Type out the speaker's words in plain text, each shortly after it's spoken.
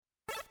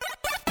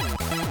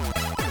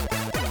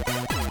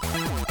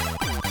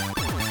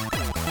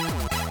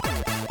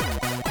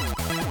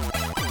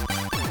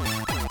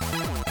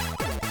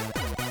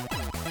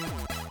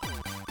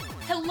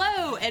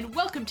and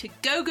welcome to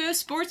Go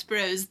Sports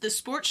Bros, the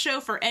sports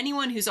show for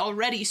anyone who's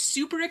already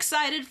super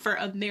excited for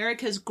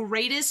America's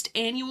greatest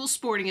annual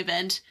sporting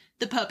event,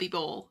 the Puppy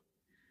Bowl.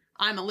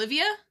 I'm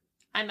Olivia.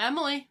 I'm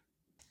Emily.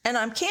 And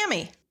I'm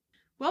Cammie.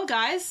 Well,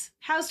 guys,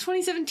 how's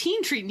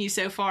 2017 treating you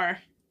so far?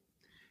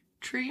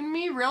 Treating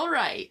me real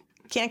right.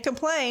 Can't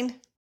complain.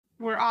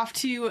 We're off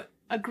to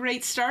a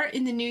great start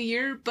in the new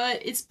year, but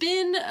it's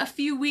been a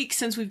few weeks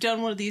since we've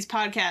done one of these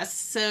podcasts,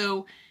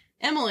 so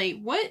Emily,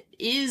 what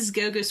is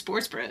Go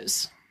Sports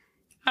Bros?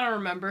 I don't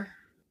remember.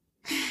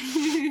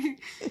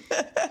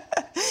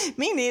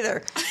 Me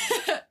neither.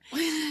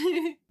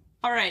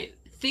 All right,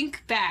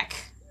 think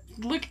back.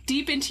 Look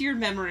deep into your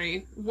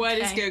memory. What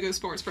is Go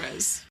Sports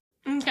Bros?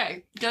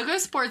 Okay, Go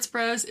Sports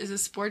Bros is a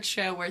sports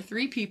show where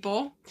three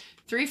people,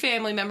 three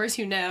family members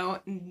who know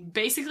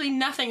basically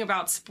nothing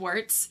about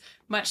sports,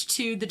 much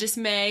to the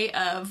dismay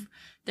of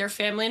their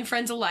family and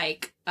friends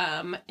alike,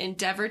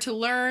 endeavor to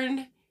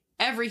learn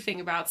everything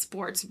about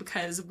sports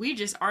because we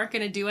just aren't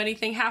going to do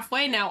anything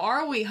halfway now,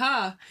 are we,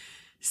 huh?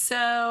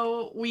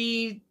 So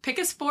we pick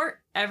a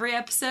sport every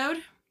episode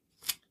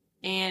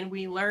and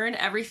we learn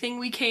everything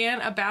we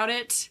can about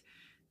it.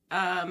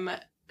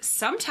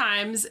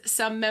 Sometimes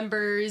some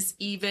members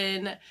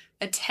even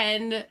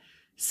attend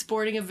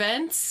sporting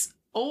events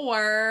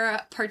or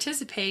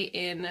participate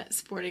in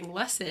sporting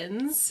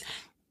lessons.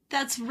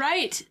 That's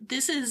right.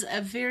 This is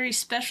a very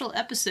special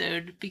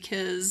episode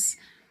because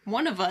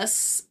one of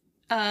us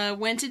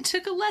went and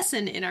took a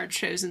lesson in our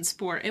chosen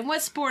sport. And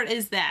what sport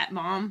is that,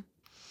 Mom?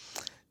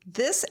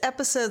 This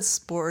episode's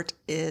sport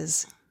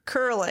is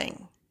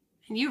curling.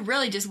 And you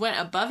really just went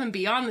above and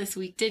beyond this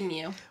week, didn't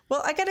you?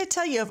 Well, I got to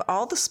tell you, of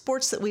all the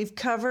sports that we've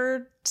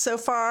covered so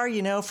far,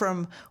 you know,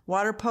 from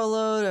water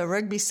polo to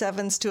rugby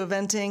sevens to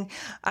eventing,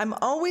 I'm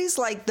always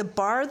like, the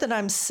bar that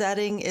I'm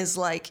setting is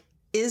like,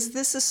 is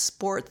this a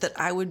sport that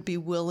I would be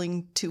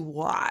willing to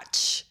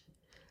watch?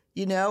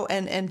 You know,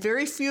 and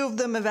very few of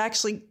them have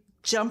actually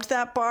jumped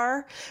that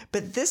bar,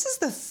 but this is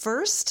the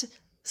first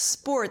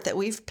sport that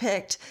we've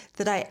picked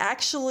that I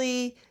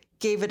actually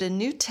gave it a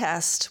new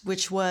test,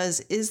 which was,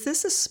 is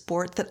this a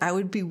sport that I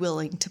would be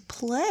willing to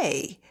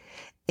play?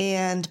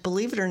 And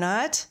believe it or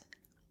not,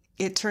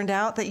 it turned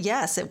out that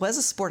yes, it was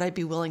a sport I'd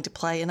be willing to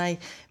play. And I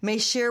may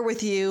share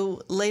with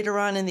you later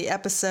on in the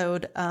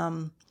episode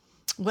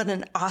what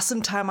an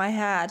awesome time I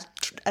had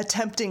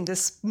attempting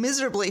this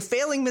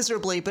failing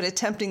miserably, but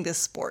attempting this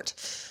sport.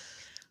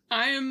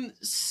 I am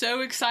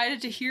so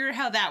excited to hear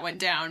how that went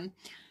down.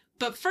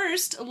 But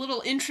first, a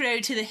little intro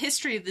to the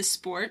history of this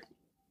sport.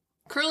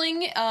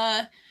 Curling,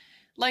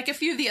 like a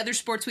few of the other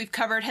sports we've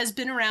covered, has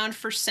been around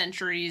for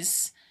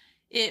centuries.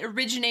 It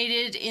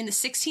originated in the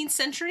 16th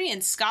century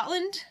in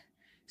Scotland,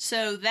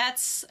 so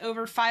that's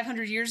over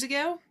 500 years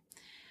ago.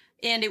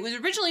 And it was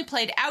originally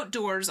played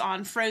outdoors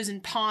on frozen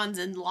ponds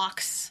and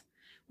lochs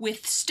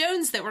with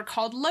stones that were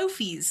called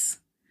lofies,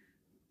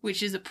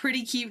 which is a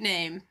pretty cute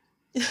name.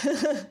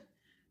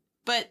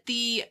 But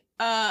the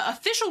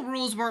official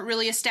rules weren't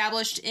really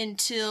established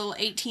until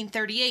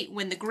 1838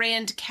 when the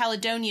Grand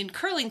Caledonian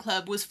Curling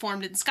Club was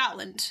formed in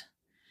Scotland.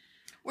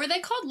 Were they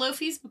called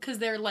loafies because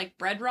they're like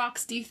bread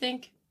rocks, do you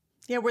think?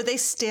 Yeah, were they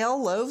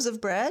stale loaves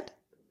of bread?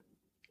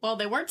 Well,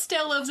 they weren't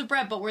stale loaves of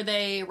bread, but were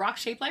they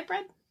rock-shaped like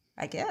bread?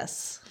 I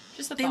guess.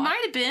 Just a They thought.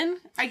 might have been.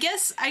 I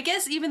guess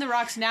even the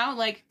rocks now,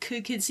 like,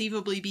 could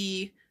conceivably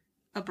be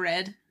a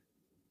bread.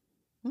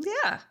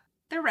 Yeah.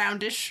 They're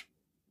roundish.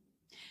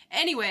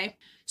 Anyway,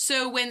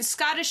 so when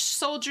Scottish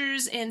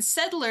soldiers and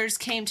settlers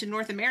came to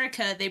North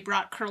America, they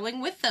brought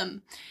curling with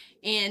them.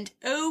 And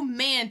oh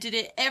man, did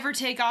it ever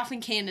take off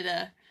in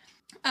Canada.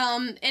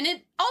 And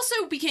it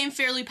also became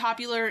fairly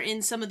popular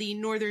in some of the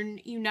northern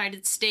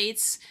United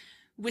States,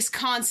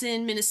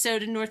 Wisconsin,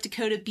 Minnesota, North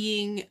Dakota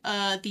being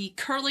the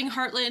curling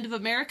heartland of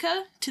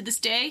America to this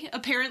day,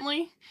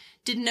 apparently.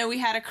 Didn't know we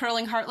had a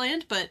curling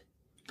heartland, but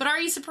But are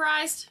you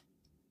surprised?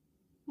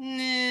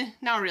 nah,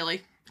 not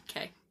really.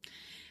 Okay.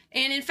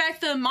 And in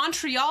fact, the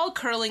Montreal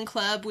Curling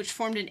Club, which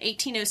formed in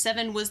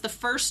 1807, was the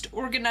first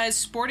organized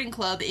sporting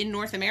club in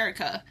North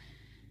America.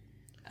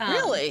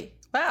 Really?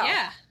 Wow.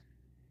 Yeah.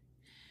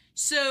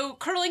 So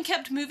curling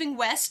kept moving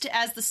west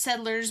as the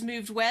settlers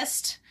moved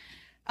west.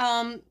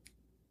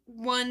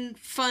 One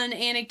fun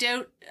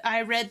anecdote,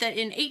 I read that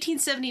in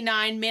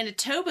 1879,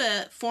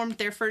 Manitoba formed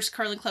their first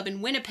curling club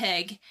in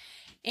Winnipeg,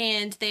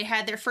 and they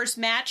had their first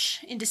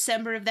match in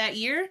December of that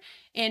year.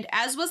 And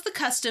as was the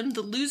custom,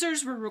 the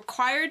losers were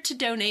required to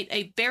donate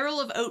a barrel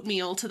of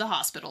oatmeal to the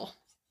hospital.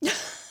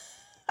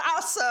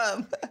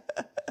 Awesome.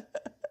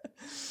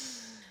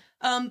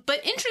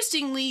 But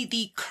interestingly,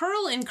 the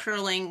curl in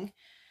curling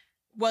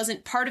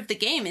wasn't part of the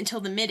game until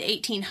the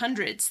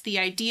mid-1800s. The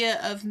idea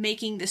of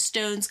making the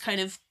stones kind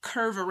of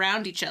curve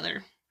around each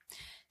other.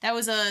 That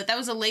was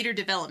a later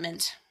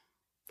development.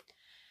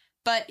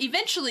 But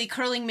eventually,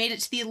 curling made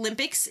it to the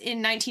Olympics in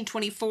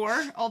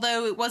 1924,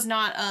 although it was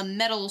not a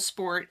medal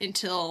sport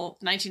until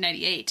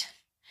 1998.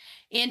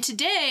 And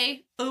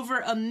today,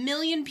 over 1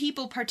 million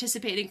people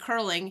participate in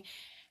curling,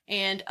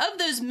 and of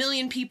those 1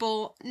 million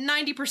people,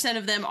 90%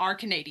 of them are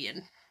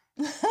Canadian.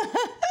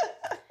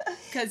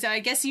 Because I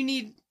guess you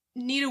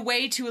need a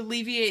way to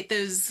alleviate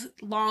those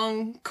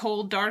long,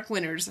 cold, dark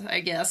winters, I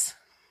guess.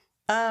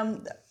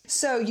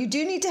 So you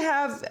do need to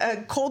have a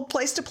cold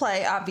place to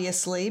play,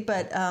 obviously,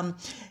 but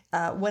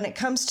when it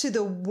comes to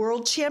the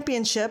World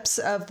Championships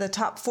of the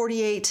top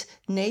 48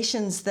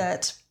 nations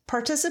that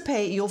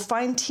participate, you'll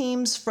find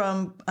teams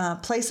from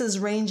places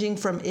ranging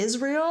from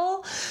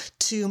Israel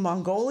to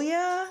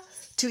Mongolia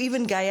to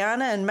even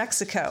Guyana and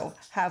Mexico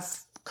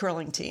have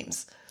curling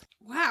teams.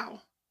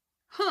 Wow.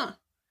 Huh.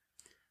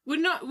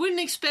 Wouldn't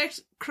expect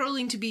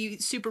curling to be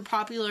super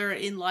popular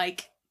in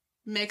like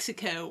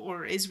Mexico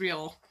or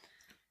Israel.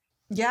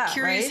 Yeah,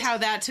 Curious right? how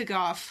that took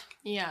off.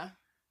 Yeah.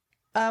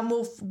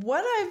 Well,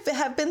 what I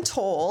have been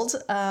told,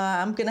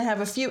 I'm going to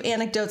have a few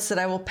anecdotes that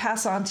I will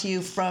pass on to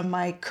you from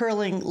my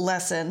curling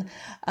lesson.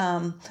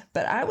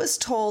 But I was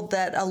told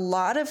that a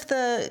lot of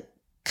the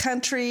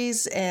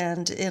countries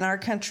and in our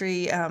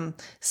country,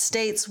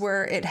 states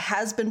where it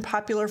has been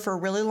popular for a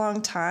really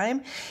long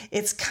time,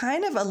 it's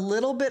kind of a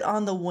little bit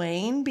on the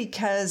wane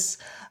because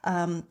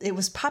it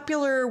was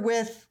popular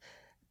with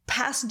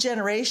past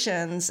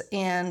generations,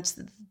 and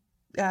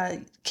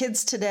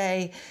kids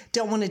today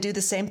don't want to do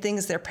the same thing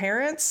as their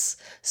parents.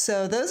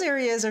 So those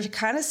areas are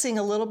kind of seeing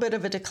a little bit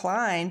of a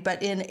decline.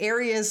 But in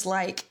areas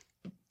like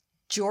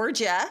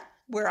Georgia,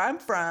 where I'm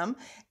from,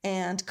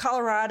 and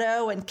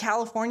Colorado and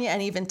California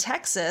and even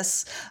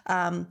Texas,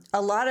 a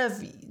lot of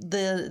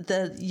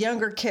the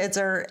younger kids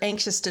are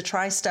anxious to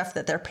try stuff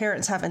that their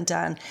parents haven't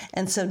done.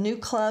 And so new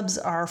clubs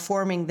are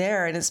forming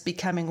there, and it's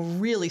becoming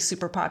really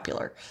super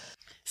popular.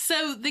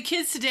 So the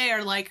kids today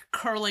are like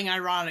curling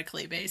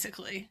ironically,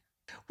 basically.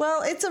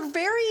 Well, it's a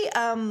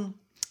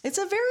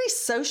very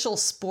social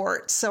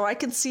sport, so I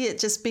can see it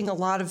just being a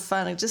lot of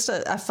fun, just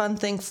a fun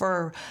thing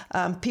for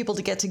people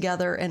to get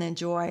together and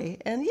enjoy.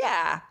 And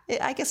yeah,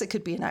 I guess it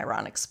could be an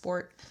ironic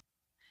sport.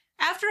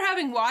 After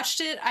having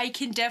watched it, I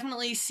can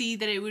definitely see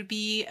that it would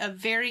be a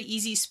very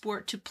easy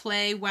sport to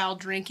play while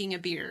drinking a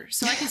beer.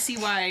 So I can see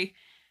why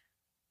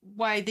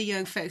the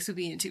young folks would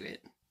be into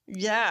it.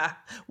 Yeah.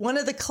 One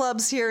of the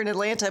clubs here in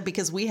Atlanta,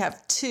 because we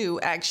have two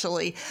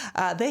actually,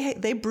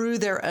 they brew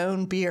their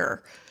own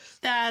beer.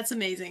 That's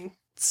amazing.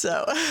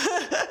 So,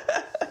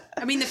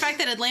 I mean, the fact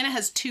that Atlanta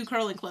has two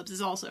curling clubs is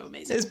also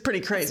amazing. It's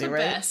pretty crazy, That's the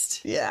right?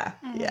 best. Yeah.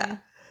 Mm-hmm. Yeah.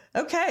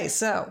 Okay.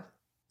 So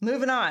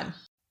moving on.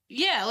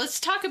 Yeah. Let's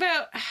talk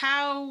about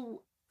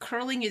how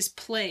curling is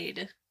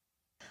played.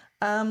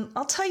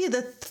 I'll tell you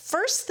the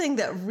first thing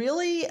that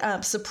really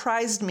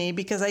surprised me,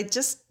 because I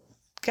just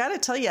got to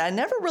tell you, I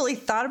never really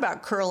thought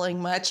about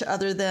curling much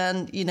other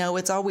than,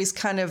 it's always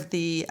kind of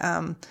the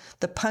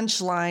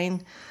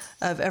punchline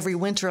of every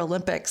Winter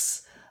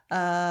Olympics,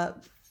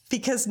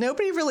 because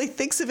nobody really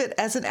thinks of it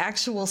as an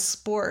actual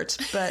sport.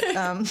 But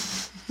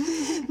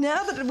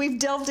now that we've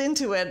delved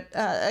into it,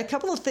 a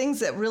couple of things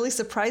that really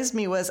surprised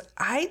me was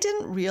I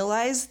didn't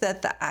realize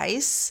that the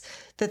ice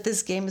that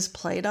this game is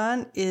played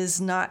on is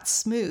not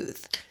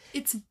smooth.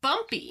 It's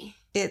bumpy.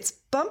 It's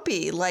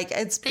bumpy, like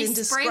it's been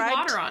described. They spray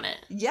water on it.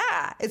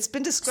 Yeah, it's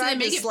been described So they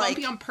make as it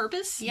bumpy on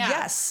purpose? Yeah.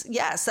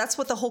 Yes, that's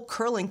what the whole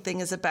curling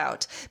thing is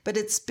about. But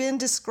it's been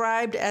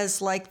described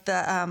as like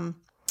the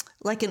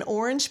like an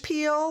orange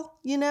peel.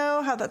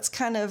 How that's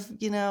kind of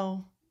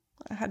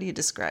how do you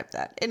describe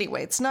that?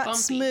 Anyway, it's not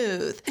bumpy.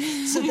 Smooth.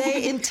 So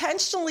they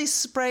intentionally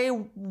spray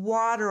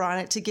water on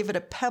it to give it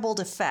a pebbled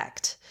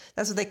effect.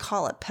 That's what they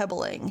call it,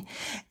 pebbling.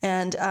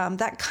 And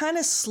that kind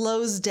of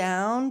slows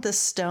down the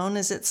stone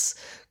as it's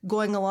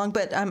going along.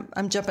 But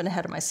I'm jumping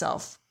ahead of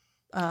myself.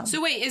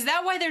 So wait, is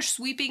that why they're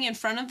sweeping in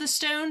front of the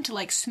stone to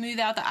like smooth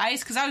out the ice?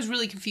 Because I was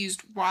really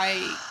confused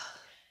why.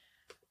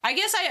 I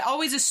guess I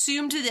always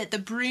assumed that the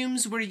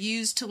brooms were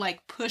used to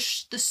like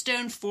push the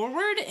stone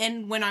forward.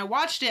 And when I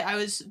watched it, I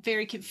was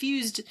very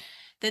confused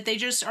that they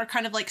just are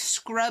kind of like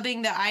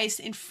scrubbing the ice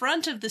in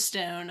front of the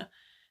stone,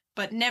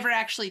 but never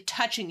actually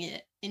touching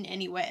it in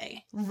any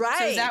way. Right.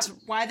 So is that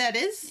why that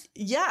is?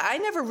 Yeah, I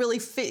never really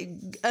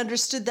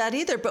understood that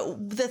either.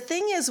 But the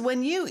thing is,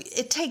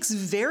 it takes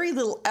very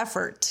little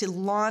effort to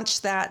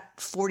launch that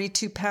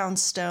 42-pound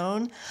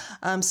stone.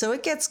 So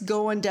it gets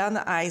going down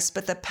the ice,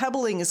 but the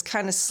pebbling is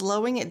kind of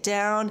slowing it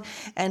down.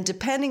 And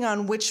depending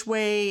on which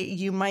way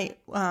you might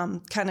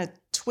kind of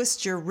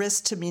twist your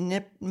wrist to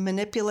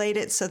manipulate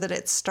it so that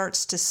it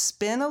starts to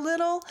spin a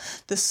little,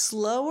 the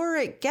slower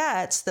it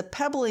gets, the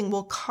pebbling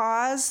will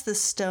cause the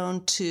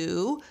stone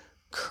to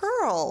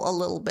curl a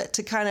little bit,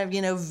 to kind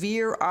of,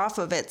 veer off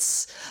of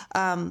its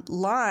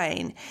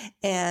line.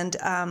 And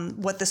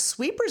what the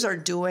sweepers are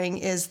doing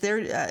is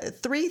they're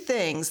three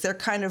things. They're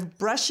kind of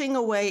brushing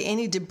away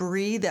any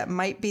debris that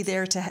might be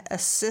there to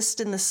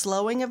assist in the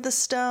slowing of the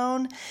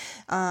stone.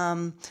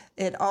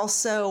 It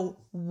also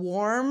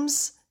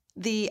warms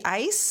the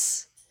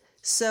ice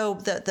So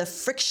the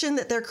friction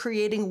that they're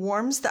creating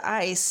warms the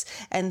ice,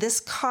 and this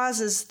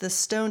causes the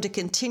stone to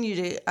continue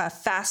to a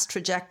fast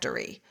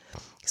trajectory.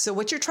 So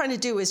what you're trying to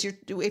do is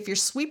if you're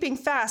sweeping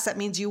fast, that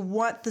means you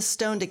want the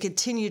stone to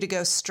continue to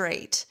go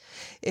straight.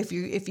 If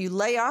you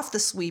lay off the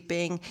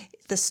sweeping,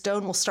 the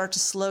stone will start to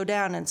slow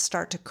down and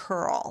start to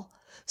curl.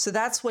 So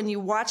that's when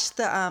you watch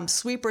the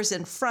sweepers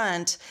in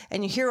front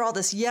and you hear all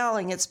this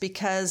yelling. It's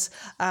because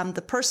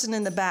the person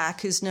in the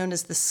back, who's known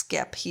as the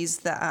skip, he's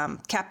the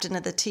captain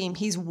of the team,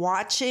 he's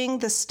watching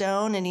the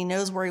stone and he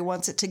knows where he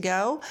wants it to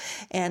go.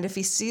 And if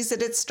he sees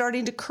that it's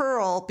starting to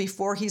curl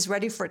before he's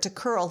ready for it to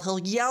curl, he'll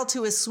yell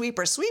to his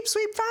sweeper, sweep,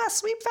 sweep fast,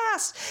 sweep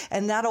fast.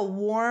 And that'll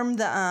warm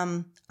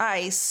the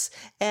ice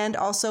and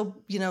also,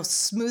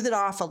 smooth it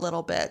off a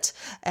little bit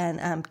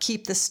and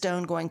keep the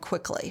stone going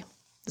quickly.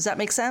 Does that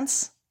make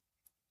sense?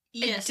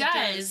 Yes, it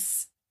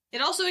does.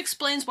 It also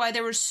explains why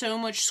there was so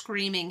much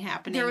screaming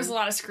happening. There was a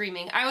lot of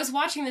screaming. I was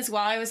watching this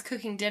while I was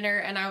cooking dinner,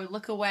 and I would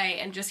look away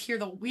and just hear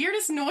the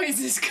weirdest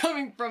noises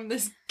coming from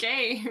this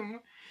game.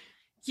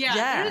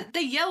 Yeah.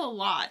 They yell a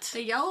lot.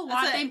 They yell a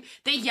lot.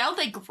 They yell,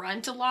 they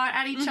grunt a lot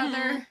at each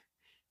other.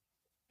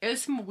 It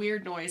was some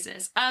weird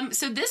noises.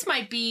 So this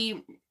might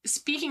be,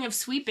 speaking of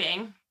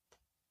sweeping,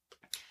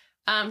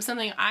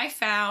 something I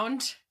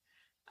found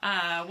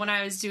when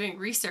I was doing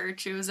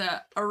research. It was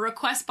a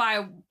request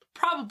by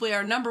probably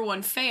our number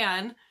one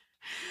fan.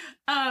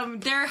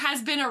 There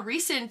has been a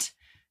recent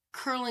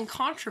curling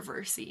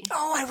controversy.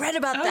 Oh, I read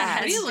about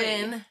that.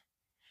 Really?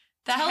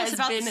 Tell us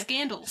about the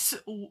scandals.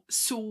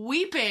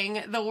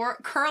 Sweeping the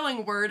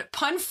curling word,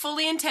 pun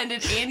fully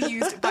intended and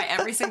used by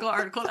every single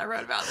article that I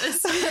wrote about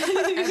this.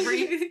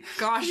 Every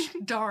gosh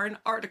darn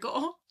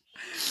article.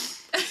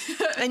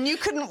 And you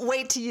couldn't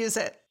wait to use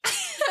it.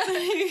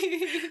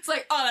 It's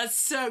like, oh, that's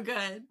so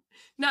good.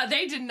 No,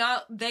 they did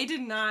not.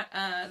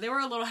 They were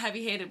a little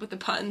heavy-handed with the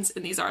puns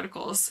in these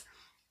articles.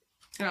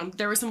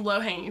 There was some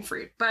low-hanging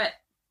fruit. But,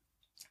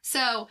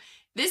 so,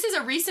 this is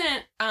a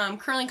recent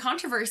curling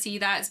controversy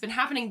that's been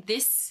happening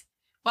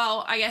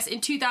I guess in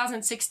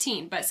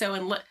 2016. But so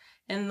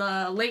in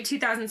the late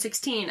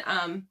 2016,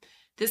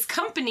 this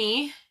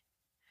company,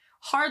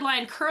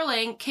 Hardline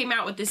Curling, came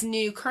out with this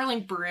new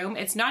curling broom.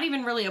 It's not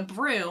even really a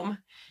broom.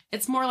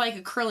 It's more like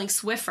a curling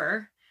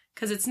Swiffer.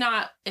 Because it's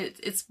not,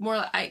 it's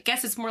more, I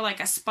guess it's more like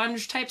a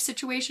sponge type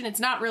situation. It's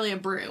not really a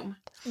broom.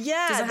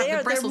 Yeah,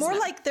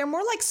 they're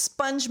more like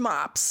sponge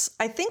mops.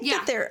 I think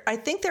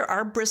there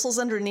are bristles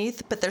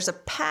underneath, but there's a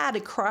pad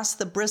across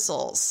the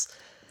bristles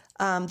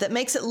that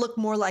makes it look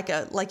more like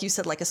you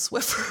said, like a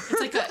Swiffer.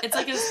 It's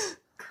like a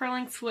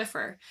curling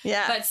Swiffer.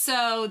 Yeah. But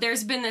so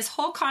there's been this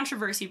whole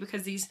controversy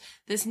because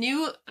this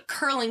new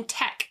curling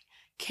tech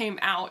came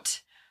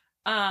out.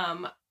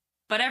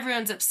 But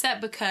everyone's upset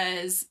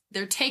because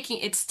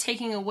it's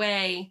taking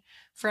away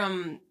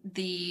from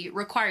the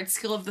required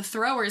skill of the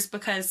throwers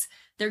because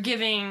they're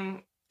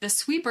giving the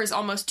sweepers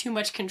almost too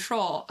much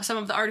control. Some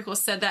of the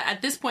articles said that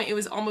at this point it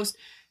was almost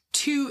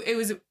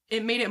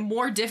it made it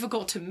more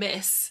difficult to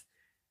miss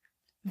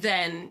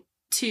than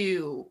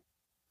to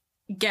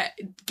get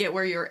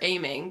where you're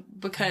aiming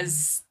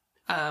because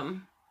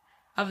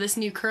of this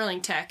new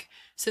curling tech.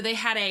 So they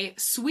had a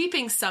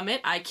sweeping summit,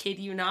 I kid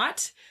you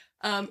not,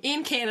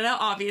 in Canada,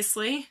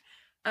 obviously,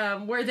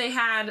 where they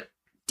had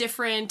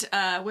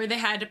where they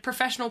had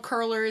professional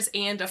curlers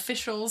and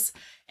officials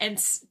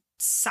and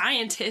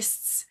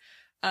scientists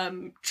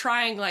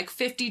trying like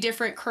 50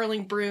 different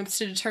curling brooms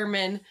to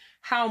determine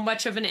how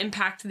much of an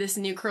impact this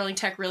new curling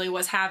tech really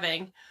was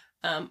having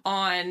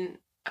on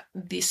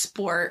the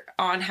sport,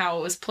 on how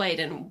it was played,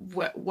 and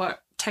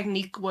what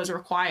technique was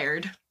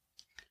required.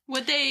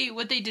 What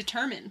they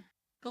determine?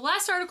 The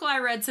last article I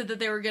read said that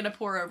they were going to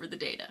pour over the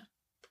data.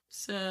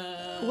 So,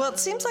 well, it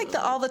seems like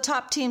all the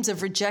top teams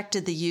have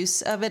rejected the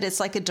use of it. It's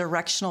like a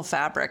directional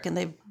fabric,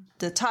 and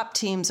the top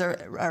teams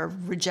are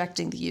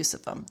rejecting the use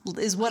of them,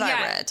 is what I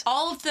read.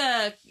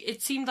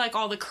 It seemed like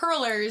all the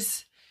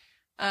curlers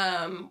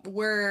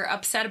were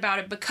upset about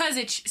it because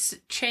it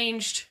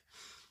changed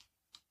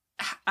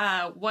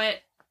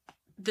what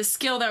the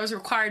skill that was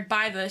required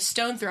by the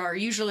stone thrower.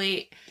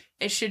 Usually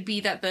it should be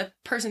that the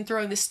person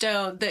throwing the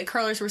stone, the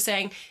curlers were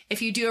saying,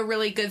 if you do a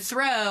really good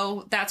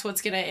throw, that's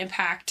what's going to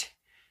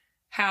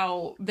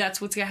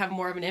have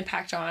more of an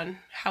impact on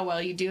how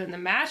well you do in the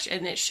match.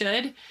 And it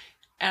should.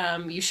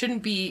 You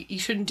shouldn't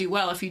do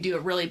well if you do a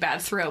really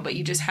bad throw, but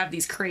you just have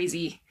these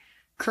crazy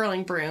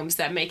curling brooms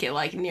that make it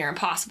like near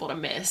impossible to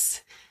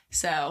miss.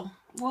 So,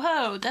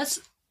 whoa,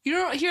 you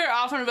don't hear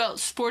often about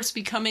sports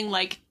becoming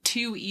like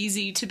too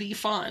easy to be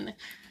fun.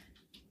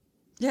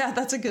 Yeah,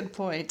 that's a good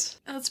point.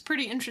 That's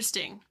pretty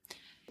interesting.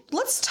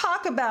 Let's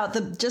talk about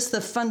just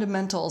the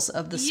fundamentals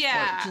of the sport.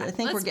 I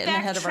think we're getting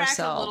ahead of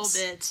ourselves. A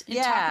little bit and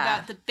talk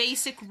about the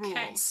basic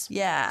rules. Okay.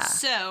 Yeah.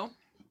 So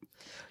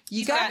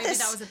you got this.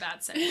 That was a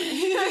bad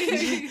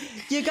segue.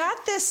 You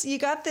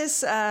got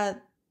this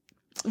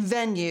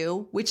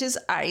venue, which is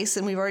ice,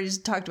 and we've already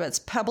talked about it's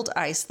pebbled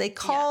ice. They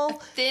call a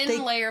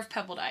thin layer of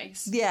pebbled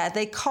ice. Yeah,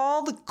 they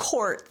call the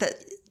court that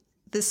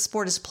this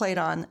sport is played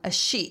on a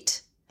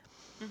sheet.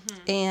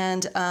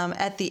 And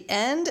at the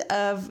end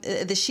of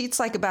the sheet's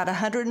like about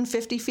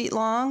 150 feet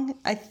long,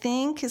 I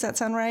think. Does that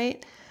sound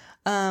right?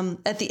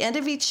 At the end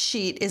of each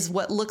sheet is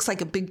what looks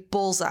like a big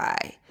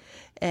bullseye.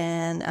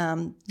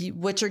 And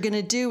what you're going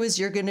to do is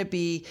you're going to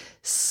be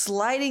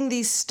sliding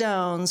these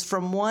stones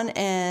from one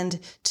end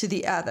to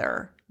the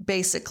other,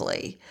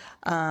 basically.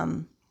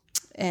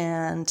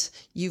 And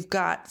you've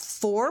got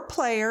 4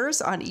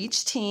 players on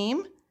each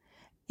team.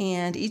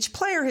 And each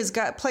player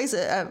plays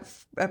a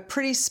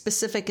pretty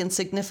specific and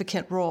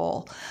significant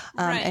role.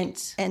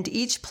 Right. And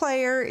each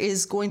player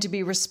is going to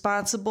be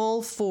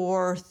responsible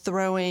for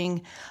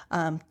throwing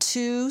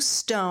 2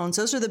 stones.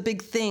 Those are the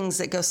big things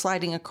that go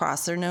sliding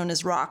across. They're known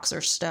as rocks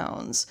or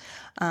stones.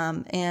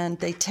 And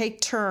they take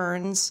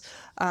turns.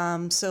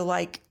 So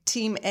like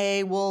Team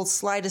A will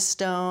slide a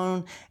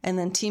stone, and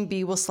then Team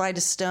B will slide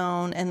a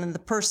stone, and then the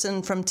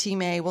person from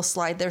Team A will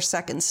slide their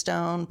second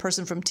stone,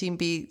 person from Team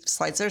B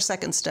slides their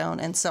second stone,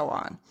 and so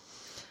on.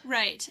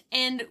 Right.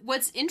 And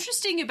what's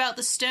interesting about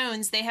the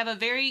stones, they have a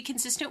very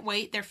consistent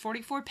weight. They're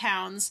 44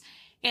 pounds,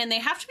 and they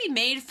have to be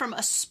made from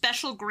a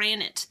special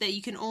granite that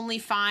you can only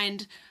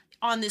find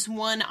on this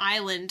one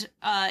island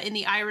in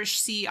the Irish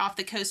Sea off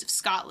the coast of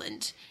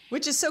Scotland.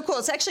 Which is so cool.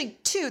 It's actually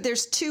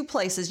there's 2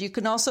 places. You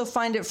can also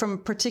find it from a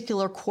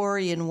particular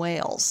quarry in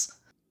Wales.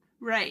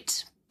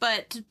 Right.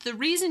 But the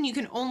reason you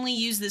can only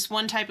use this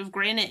one type of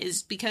granite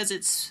is because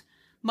it's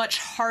much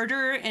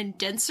harder and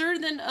denser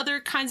than other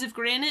kinds of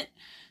granite.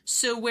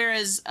 So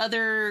whereas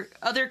other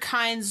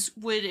kinds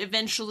would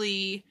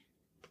eventually,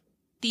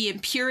 the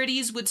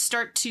impurities would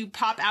start to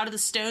pop out of the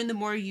stone the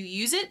more you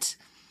use it,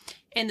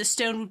 and the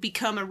stone would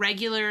become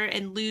irregular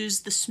and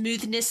lose the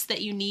smoothness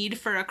that you need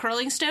for a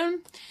curling stone.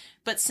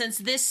 But since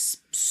this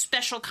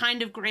special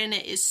kind of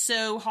granite is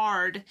so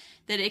hard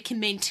that it can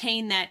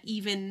maintain that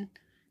even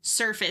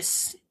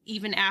surface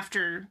even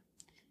after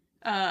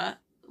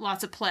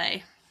lots of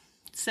play.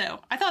 So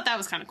I thought that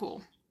was kind of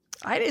cool.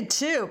 I did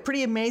too.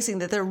 Pretty amazing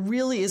that there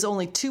really is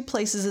only 2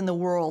 places in the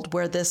world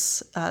where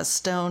this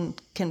stone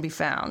can be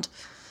found.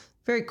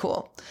 Very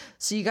cool.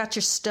 So you got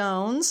your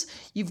stones.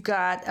 You've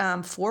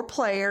got 4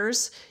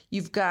 players.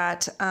 You've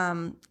got,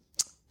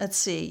 let's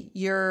see,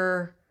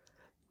 you're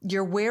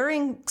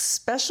wearing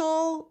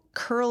special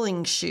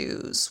curling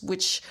shoes,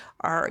 which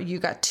are, you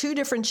got 2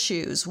 different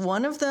shoes.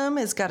 One of them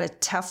has got a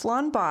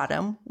Teflon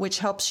bottom, which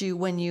helps you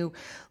when you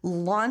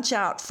launch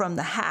out from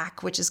the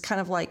hack, which is kind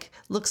of like,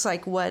 looks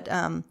like what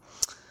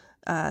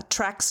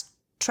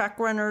track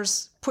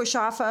runners push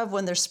off of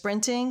when they're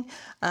sprinting.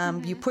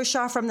 You push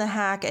off from the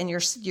hack and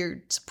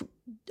you're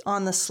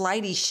on the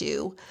slidey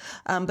shoe.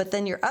 But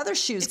then your other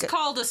shoes... It's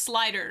called a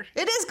slider.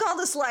 It is called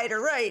a slider,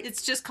 right.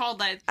 It's just called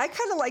that. I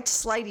kind of liked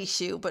slidey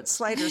shoe, but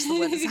slider's the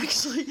one that's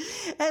actually...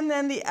 And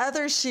then the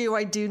other shoe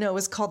I do know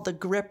is called the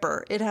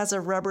gripper. It has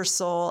a rubber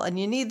sole, and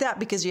you need that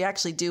because you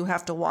actually do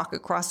have to walk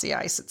across the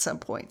ice at some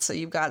point. So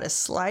you've got a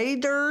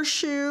slider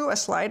shoe, a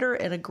slider,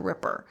 and a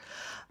gripper.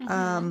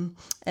 And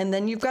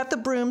then you've got the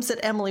brooms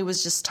that Emily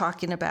was just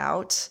talking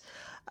about.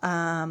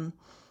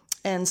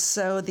 And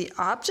so the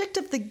object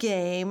of the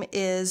game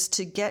is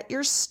to get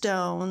your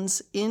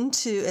stones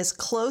into as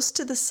close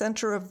to the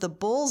center of the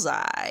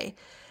bullseye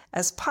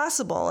as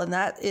possible. And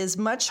that is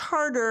much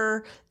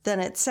harder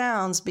than it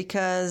sounds,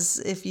 because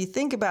if you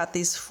think about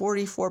these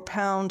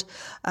 44-pound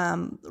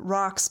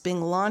rocks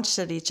being launched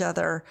at each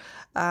other,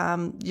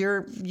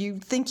 you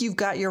think you've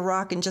got your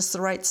rock in just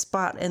the right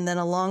spot, and then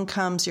along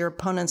comes your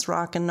opponent's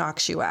rock and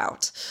knocks you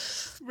out.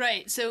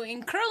 Right. So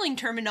in curling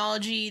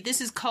terminology,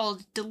 this is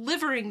called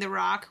delivering the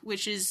rock,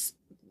 which is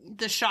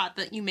the shot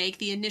that you make,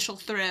 the initial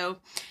throw,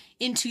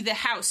 into the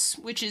house,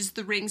 which is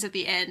the rings at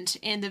the end.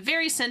 And the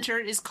very center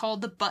is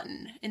called the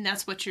button, and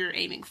that's what you're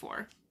aiming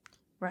for.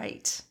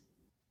 Right.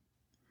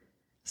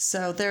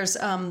 So there's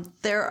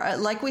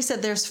like we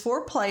said, there's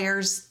 4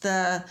 players.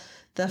 The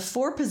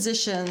 4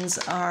 positions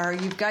are,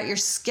 you've got your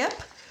skip,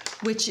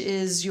 which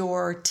is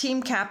your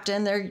team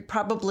captain. They're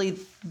probably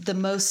the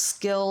most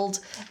skilled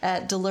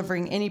at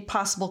delivering any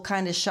possible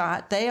kind of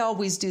shot. They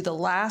always do the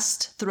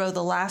last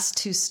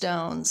 2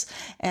 stones.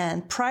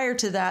 And prior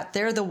to that,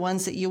 they're the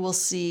ones that you will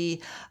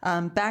see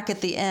back at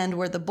the end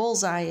where the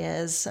bullseye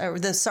is, where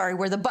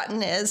the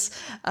button is.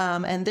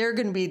 And they're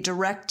going to be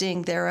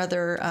directing their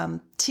other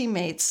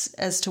teammates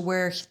as to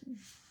where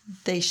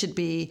they should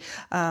be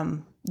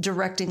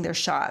directing their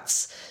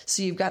shots.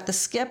 So you've got the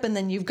skip, and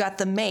then you've got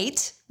the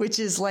mate, which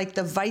is like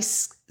the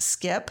vice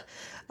skip,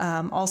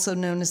 also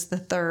known as the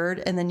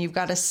third. And then you've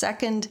got a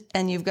second,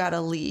 and you've got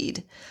a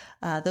lead.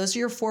 Those are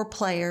your 4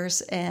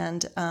 players.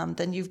 And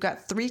then you've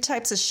got 3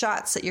 types of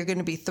shots that you're going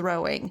to be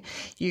throwing.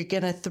 You're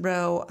going to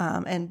throw,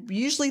 and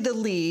usually the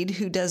lead,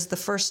 who does the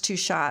first 2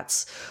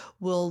 shots,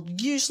 will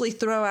usually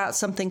throw out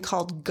something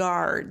called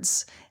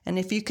guards. And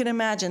if you can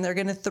imagine, they're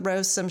going to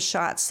throw some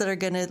shots that are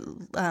going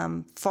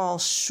to fall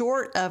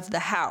short of the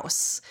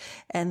house.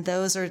 And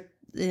those are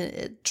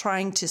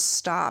trying to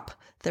stop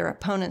their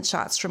opponent's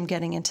shots from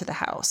getting into the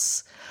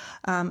house.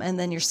 And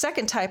then your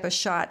second type of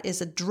shot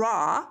is a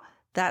draw.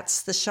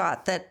 That's the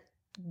shot that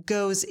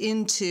goes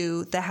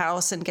into the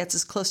house and gets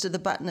as close to the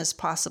button as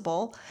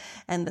possible.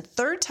 And the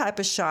third type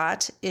of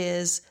shot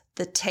is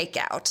the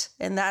takeout.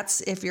 And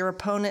that's if your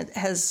opponent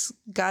has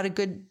got a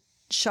good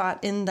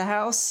shot in the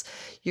house,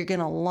 you're going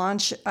to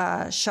launch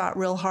a shot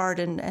real hard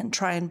and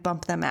try and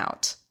bump them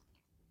out.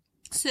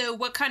 So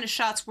what kind of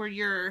shots were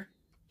your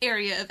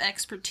area of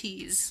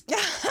expertise?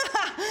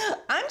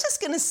 I'm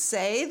just going to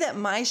say that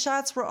my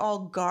shots were all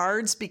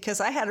guards because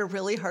I had a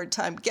really hard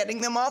time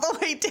getting them all the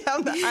way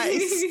down the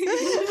ice.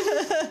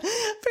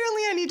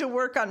 Apparently I need to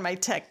work on my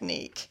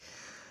technique.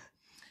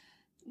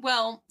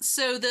 Well,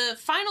 so the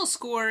final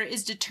score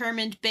is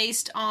determined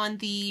based on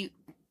the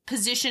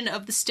position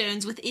of the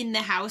stones within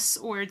the house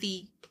or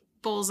the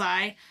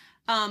bullseye.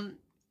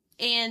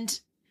 And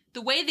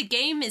the way the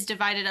game is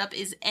divided up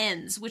is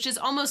ends, which is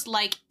almost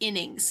like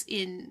innings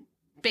in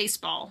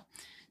baseball.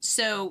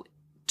 So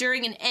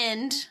during an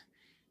end,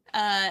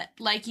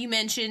 like you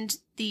mentioned,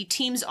 the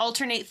teams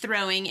alternate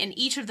throwing, and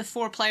each of the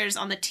 4 players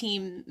on the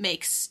team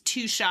makes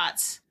 2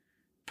 shots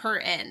per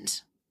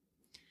end.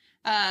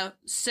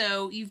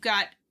 So you've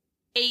got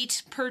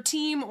 8 per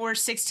team, or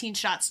 16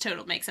 shots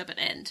total makes up an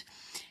end.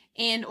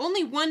 And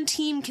only one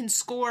team can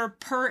score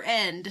per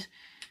end.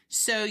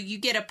 So you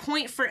get a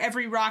point for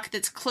every rock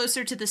that's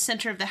closer to the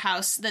center of the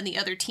house than the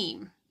other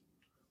team.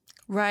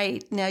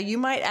 Right. Now, you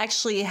might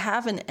actually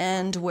have an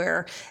end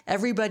where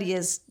everybody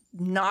has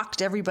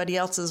knocked everybody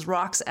else's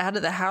rocks out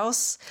of the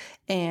house,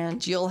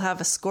 and you'll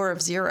have a score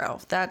of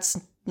 0. That's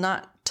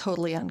not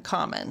totally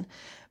uncommon.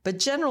 But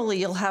generally,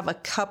 you'll have a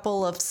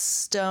couple of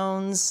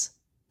stones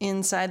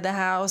inside the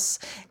house,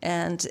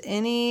 and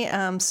any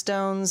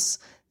stones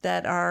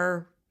that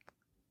are,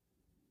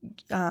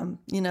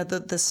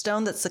 the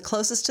stone that's the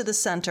closest to the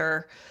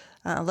center,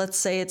 let's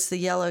say it's the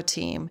yellow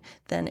team,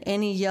 then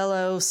any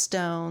yellow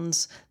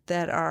stones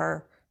that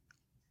are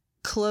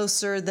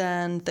closer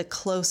than the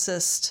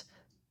closest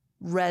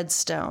red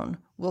stone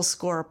will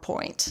score a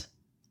point.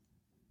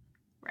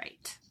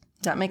 Right.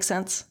 Does that make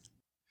sense?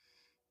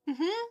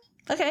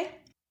 Mm-hmm. Okay.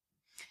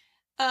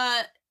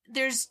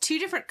 There's 2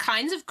 different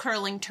kinds of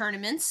curling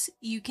tournaments.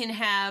 You can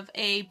have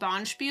a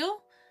Bonspiel,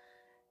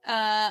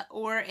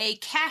 or a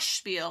cash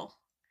spiel.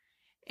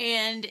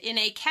 And in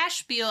a cash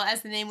spiel,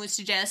 as the name would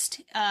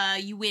suggest,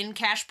 you win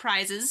cash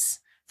prizes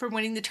for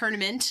winning the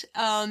tournament.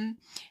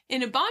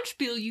 In a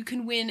Bonspiel, you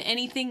can win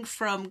anything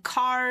from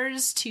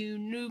cars to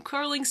new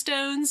curling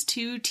stones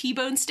to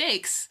T-bone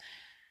steaks,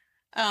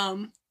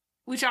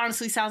 which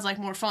honestly sounds like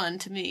more fun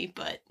to me,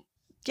 but...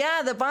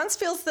 Yeah, the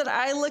Bonspiels that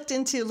I looked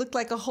into looked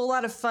like a whole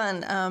lot of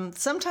fun.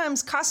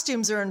 Sometimes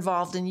costumes are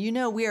involved, and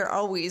we are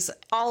always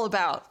all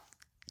about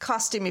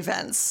costume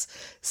events.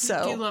 So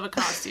I do love a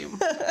costume.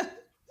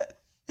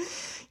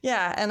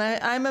 Yeah, and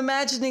I'm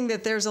imagining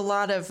that there's a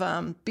lot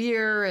of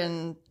beer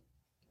and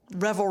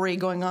revelry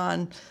going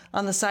on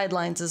the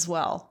sidelines as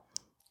well.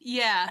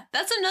 Yeah,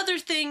 that's another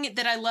thing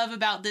that I love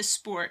about this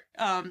sport.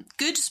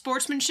 Good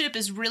sportsmanship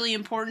is really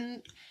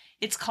important.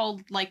 It's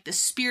called, like, the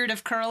spirit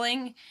of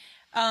curling.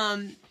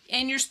 And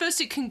you're supposed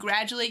to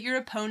congratulate your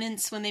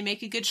opponents when they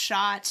make a good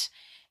shot.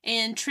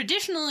 And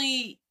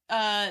traditionally,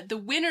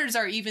 the winners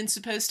are even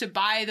supposed to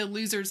buy the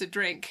losers a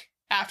drink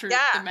after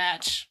the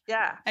match.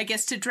 Yeah. I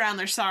guess to drown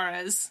their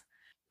sorrows.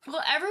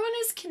 Well, everyone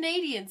is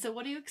Canadian, so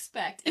what do you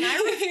expect? And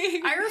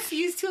I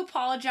refuse to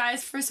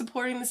apologize for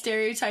supporting the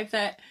stereotype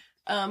that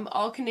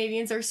all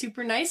Canadians are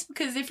super nice,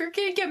 because if you're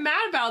gonna get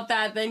mad about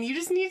that, then you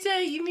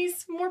need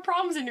some more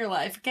problems in your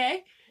life,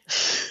 okay?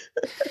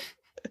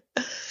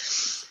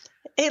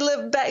 Hey,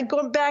 Liv,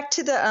 going back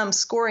to the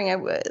scoring,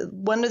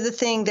 one of the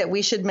things that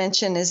we should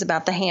mention is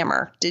about the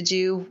hammer. Did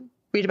you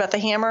read about the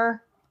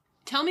hammer?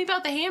 Tell me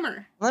about the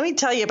hammer. Let me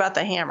tell you about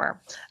the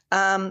hammer.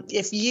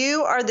 If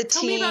you are the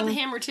team... Tell me about the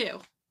hammer, too.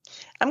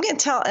 I'm going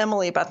to tell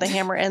Emily about the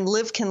hammer, and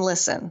Liv can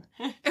listen.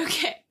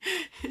 Okay.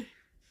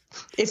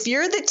 If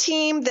you're the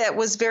team that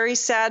was very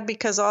sad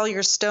because all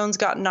your stones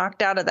got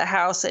knocked out of the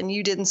house and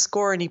you didn't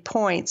score any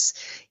points,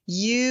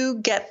 you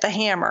get the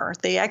hammer.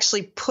 They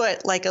actually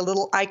put like a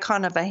little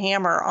icon of a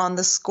hammer on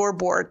the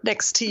scoreboard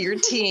next to your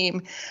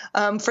team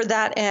for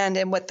that end.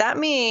 And what that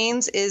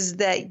means is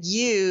that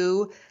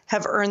you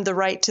have earned the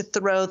right to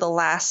throw the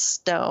last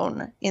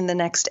stone in the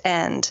next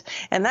end.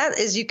 And that,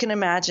 as you can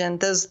imagine,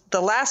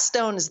 the last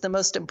stone is the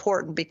most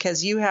important,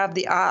 because you have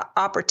the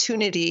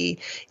opportunity,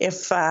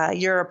 if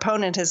your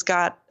opponent has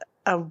got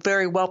a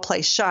very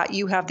well-placed shot,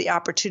 you have the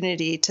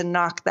opportunity to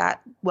knock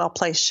that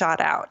well-placed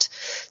shot out.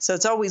 So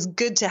it's always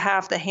good to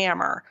have the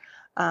hammer.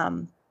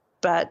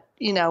 But,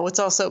 it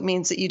also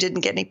means that you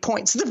didn't get any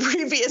points in the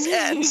previous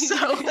end.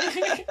 So...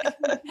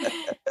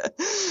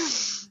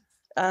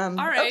 All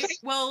right. Okay.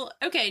 Well,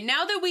 okay.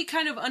 Now that we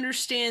kind of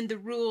understand the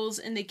rules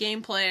and the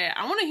gameplay,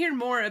 I want to hear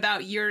more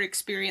about your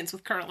experience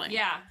with curling.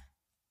 Yeah.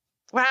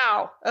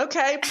 Wow.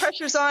 Okay.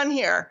 Pressure's on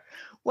here.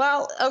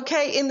 Well,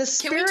 okay. In the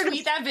spirit Can we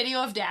tweet that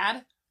video of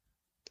Dad?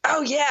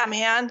 Oh, yeah,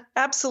 man.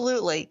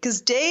 Absolutely.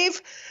 Because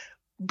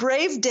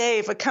brave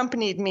Dave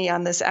accompanied me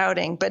on this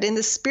outing. But in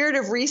the spirit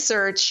of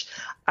research,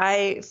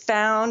 I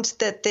found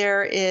that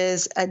there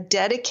is a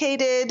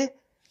dedicated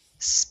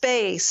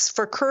space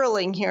for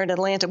curling here in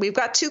Atlanta. We've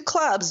got 2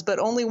 clubs, but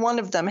only one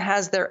of them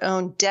has their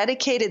own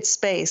dedicated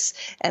space.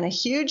 And a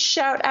huge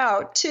shout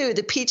out to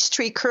the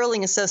Peachtree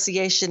Curling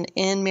Association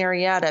in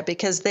Marietta,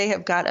 because they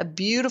have got a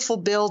beautiful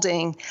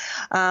building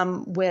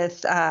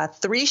with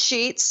 3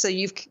 sheets. So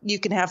you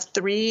can have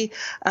 3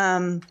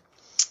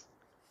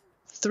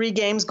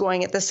 games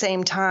going at the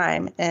same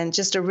time, and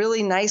just a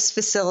really nice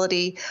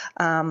facility.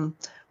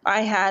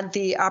 I had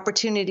the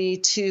opportunity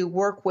to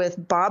work with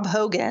Bob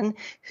Hogan,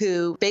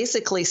 who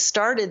basically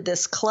started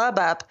this club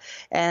up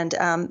and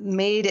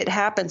made it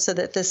happen so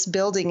that this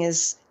building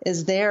is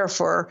there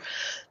for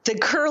the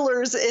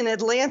curlers in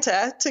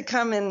Atlanta to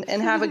come and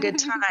have a good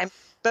time.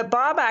 But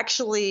Bob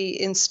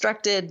actually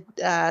instructed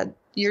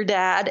your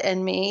dad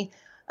and me.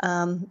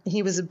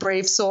 He was a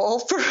brave soul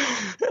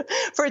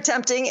for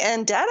attempting,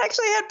 and Dad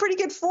actually had pretty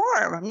good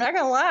form. I'm not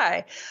going to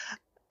lie.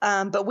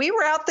 But we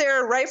were out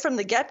there right from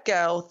the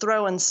get-go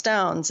throwing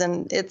stones,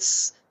 and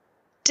it's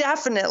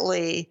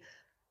definitely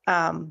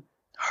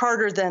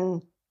harder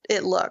than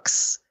it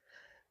looks.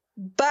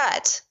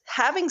 But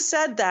having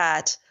said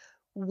that,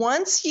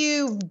 once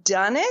you've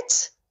done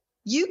it,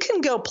 you can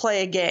go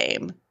play a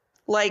game.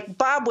 Like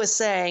Bob was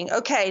saying,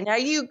 okay, now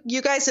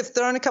you guys have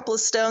thrown a couple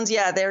of stones.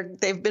 Yeah,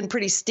 they've been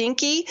pretty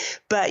stinky,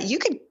 but you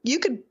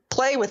could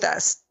play with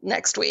us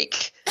next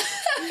week.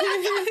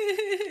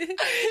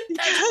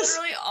 That's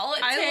literally all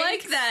it takes. I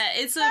like that.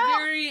 It's a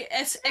very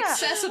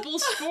accessible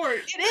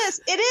sport. It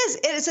is.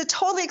 It is a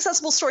totally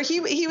accessible sport.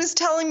 He was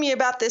telling me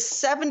about this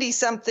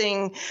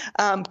 70-something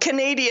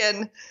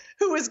Canadian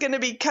who was going to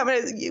be coming,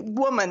 a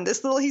woman,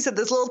 this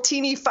little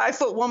teeny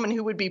 5-foot woman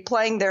who would be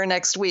playing there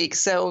next week.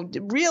 So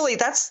really,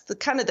 that's the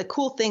kind of the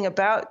cool thing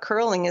about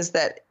curling, is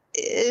that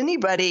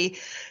anybody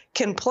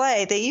can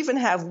play. They even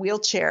have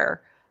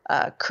wheelchair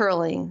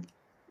curling.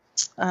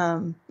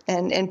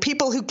 And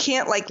people who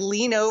can't like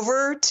lean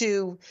over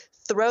to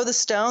throw the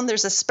stone,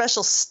 there's a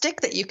special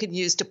stick that you can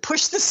use to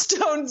push the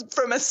stone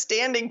from a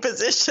standing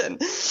position.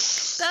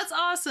 That's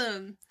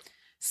awesome.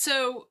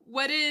 So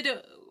what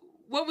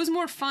was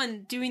more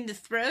fun, doing the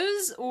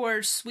throws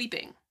or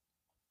sweeping?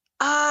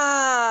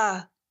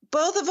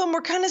 Both of them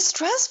were kind of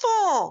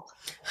stressful.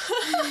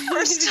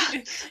 First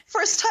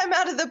time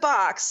out of the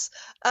box.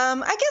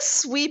 I guess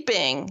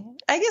sweeping.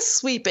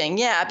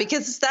 Yeah,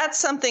 because that's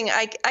something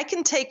I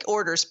can take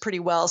orders pretty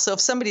well. So if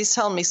somebody's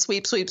telling me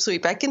sweep,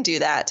 I can do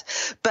that.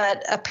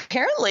 But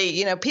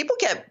apparently, people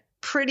get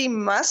pretty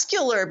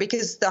muscular,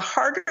 because the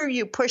harder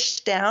you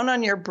push down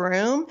on your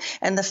broom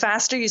and the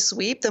faster you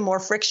sweep, the more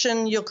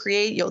friction you'll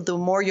create, the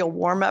more you'll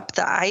warm up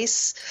the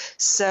ice.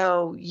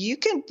 So you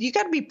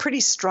got to be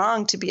pretty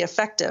strong to be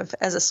effective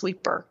as a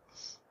sweeper.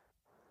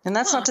 And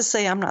that's not to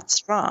say I'm not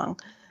strong.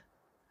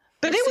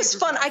 But it was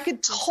fun. I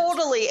could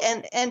totally,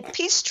 and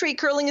Peachtree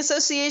Curling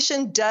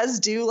Association does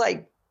do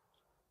like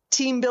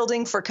team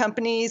building for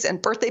companies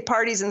and birthday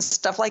parties and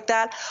stuff like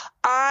that.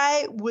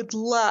 I would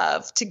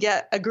love to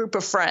get a group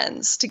of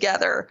friends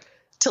together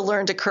to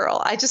learn to curl.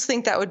 I just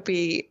think that would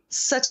be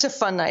such a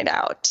fun night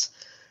out.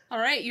 All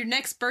right, your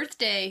next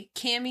birthday,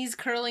 Cammie's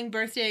Curling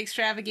Birthday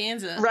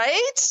Extravaganza.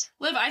 Right?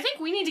 Liv, I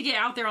think we need to get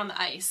out there on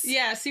the ice.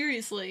 Yeah,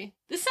 seriously.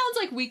 This sounds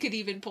like we could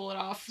even pull it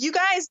off. You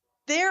guys,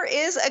 there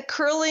is a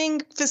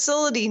curling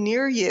facility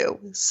near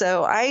you,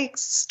 so I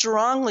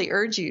strongly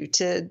urge you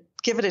to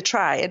give it a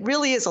try. It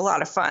really is a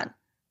lot of fun.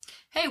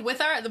 Hey, with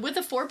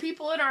the 4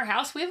 people in our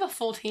house, we have a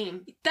full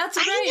team. That's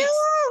right. I know,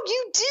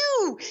 you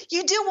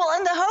do. Well,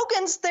 and the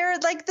Hogans, they're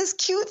like this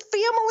cute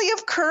family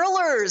of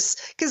curlers,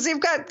 because they've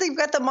got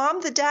the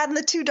mom, the dad, and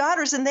the 2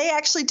 daughters, and they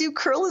actually do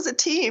curl as a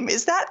team.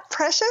 Is that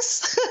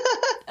precious?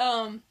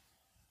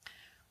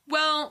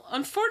 Well,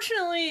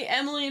 unfortunately,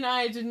 Emily and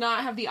I did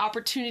not have the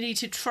opportunity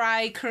to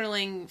try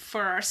curling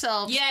for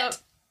ourselves.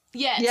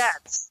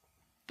 Yes.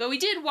 But we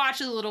did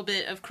watch a little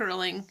bit of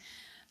curling.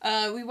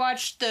 We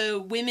watched the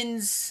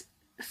women's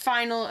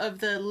final of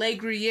the Le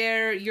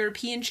Gruyere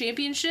European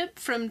Championship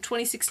from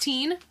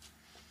 2016.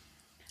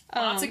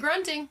 Lots of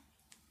grunting.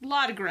 A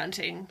lot of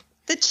grunting.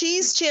 The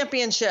cheese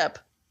championship.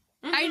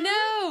 Mm-hmm. I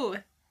know!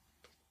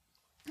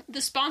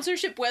 The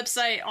sponsorship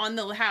website on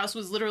the house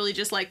was literally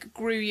just like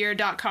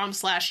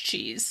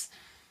gruyere.com/cheese,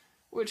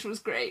 which was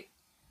great.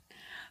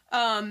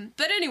 But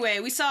anyway,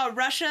 we saw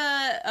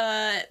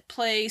Russia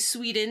play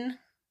Sweden,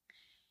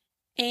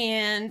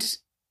 and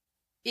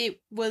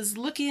it was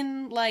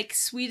looking like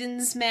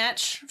Sweden's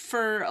match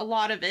for a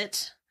lot of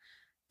it,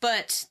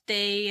 but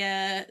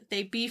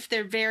they beefed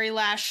their very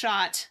last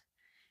shot,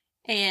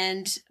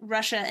 and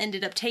Russia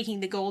ended up taking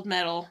the gold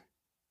medal.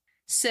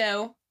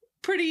 So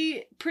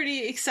pretty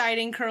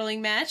exciting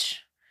curling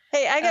match.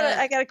 Hey,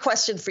 I got a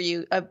question for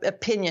you, an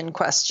opinion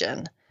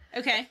question.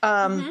 Okay.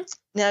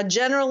 Now,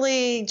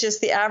 generally,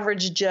 just the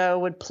average Joe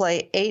would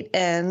play 8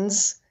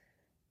 ends.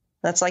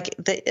 That's like,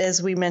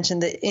 as we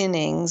mentioned, the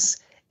innings.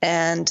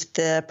 And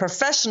the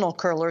professional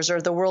curlers,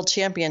 or the World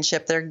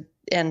Championship,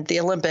 and the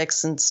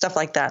Olympics and stuff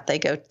like that, they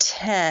go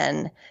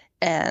 10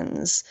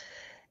 ends.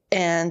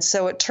 And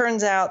so it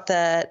turns out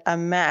that a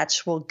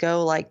match will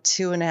go like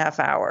 2.5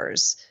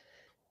 hours.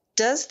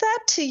 Does that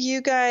to you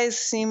guys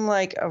seem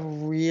like a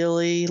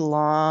really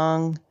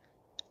long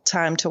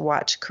time to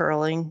watch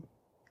curling?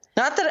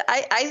 Not that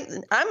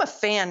I'm a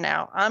fan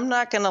now. I'm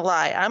not going to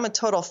lie. I'm a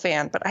total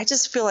fan, but I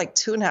just feel like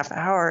 2.5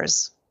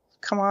 hours.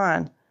 Come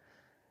on.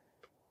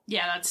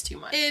 Yeah, that's too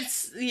much.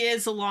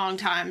 It's a long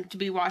time to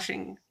be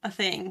watching a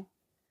thing,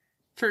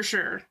 for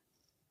sure.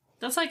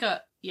 That's like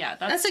a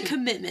that's a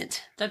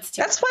commitment. That's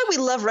why we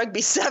love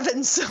rugby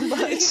sevens so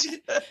much.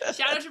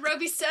 Shout out to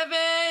rugby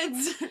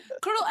sevens.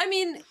 Curl. I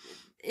mean,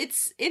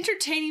 it's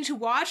entertaining to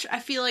watch. I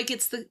feel like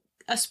it's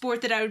a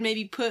sport that I would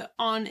maybe put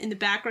on in the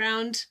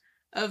background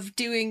of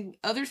doing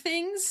other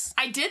things.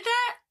 I did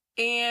that,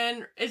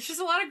 and it's just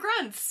a lot of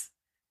grunts.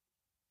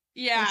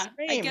 Yeah,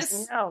 I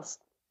guess.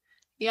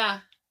 Yeah,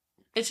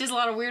 it's just a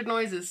lot of weird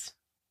noises.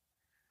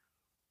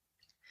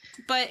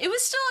 But it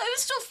was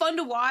still fun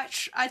to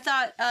watch. I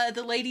thought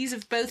the ladies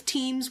of both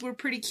teams were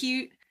pretty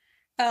cute.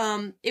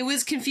 It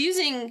was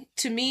confusing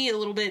to me a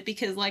little bit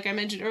because, like I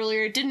mentioned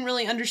earlier, I didn't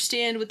really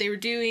understand what they were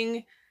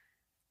doing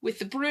with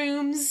the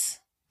brooms.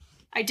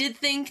 I did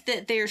think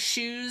that their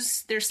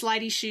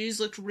slidey shoes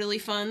looked really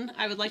fun.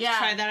 I would like to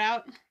try that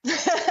out.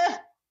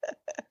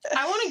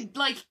 I want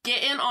to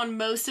get in on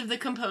most of the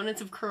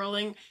components of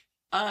curling,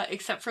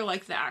 except for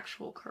the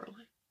actual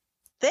curling.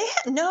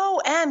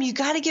 You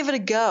got to give it a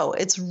go.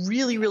 It's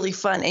really, really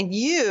fun. And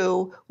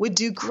you would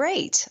do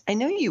great. I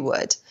know you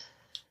would.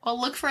 Well,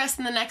 look for us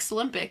in the next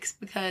Olympics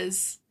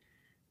because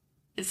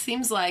it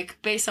seems like,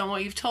 based on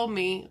what you've told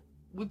me,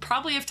 we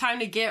probably have time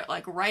to get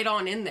right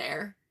on in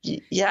there.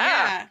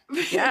 Yeah.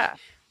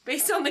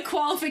 Based on the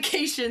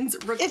qualifications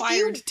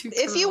required to curl.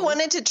 If you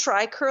wanted to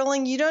try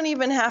curling, you don't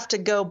even have to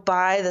go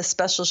buy the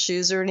special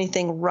shoes or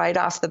anything right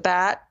off the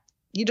bat.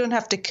 You don't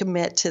have to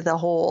commit to the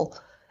whole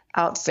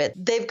outfit.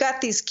 They've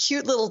got these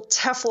cute little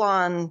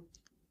Teflon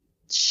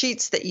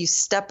sheets that you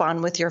step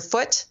on with your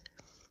foot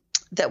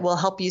that will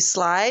help you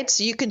slide.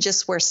 So you can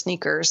just wear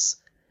sneakers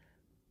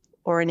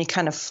or any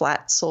kind of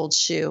flat-soled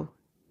shoe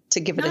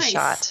to give it a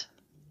shot.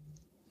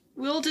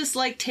 We'll just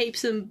tape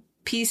some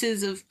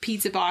pieces of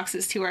pizza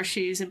boxes to our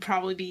shoes and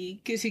probably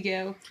be good to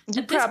go.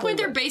 At this point,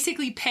 they're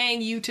basically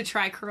paying you to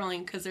try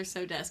curling because they're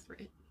so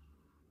desperate.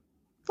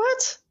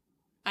 What?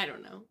 I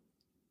don't know.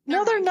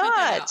 No, they're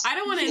not. I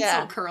don't want to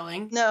insult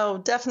curling. No,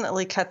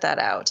 definitely cut that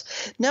out.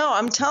 No,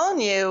 I'm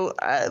telling you,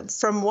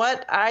 from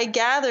what I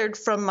gathered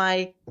from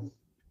my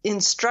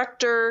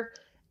instructor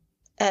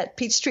at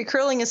Peachtree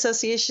Curling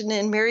Association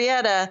in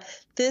Marietta,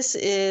 this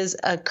is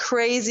a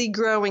crazy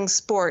growing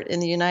sport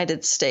in the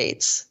United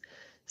States.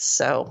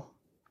 So,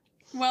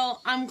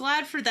 well, I'm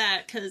glad for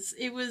that because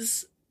it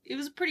was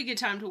a pretty good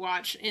time to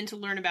watch and to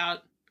learn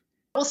about.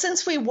 Well,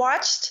 since we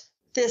watched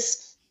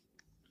this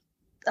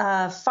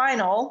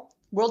final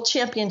World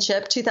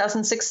Championship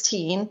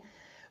 2016,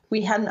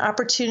 we had an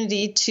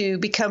opportunity to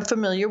become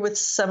familiar with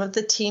some of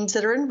the teams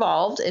that are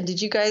involved. And did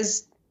you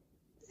guys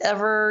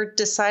ever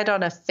decide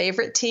on a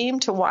favorite team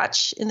to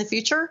watch in the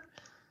future?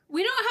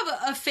 We don't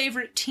have a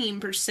favorite team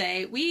per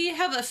se. We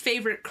have a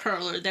favorite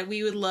curler that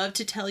we would love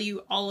to tell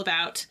you all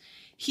about.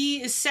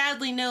 He is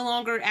sadly no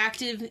longer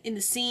active in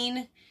the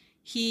scene.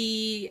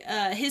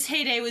 His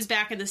heyday was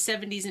back in the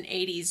 70s and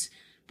 80s,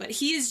 but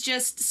he is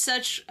just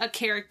such a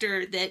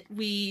character that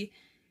we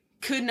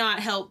could not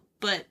help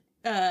but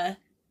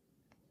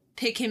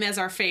pick him as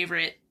our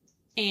favorite.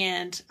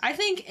 And I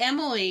think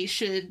Emily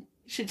should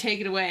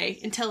take it away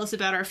and tell us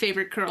about our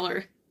favorite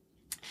curler.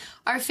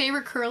 Our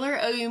favorite curler?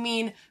 Oh, you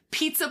mean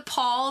Pizza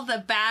Paul,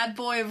 the bad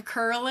boy of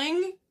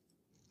curling?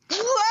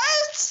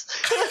 What?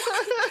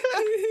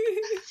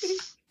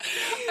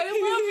 I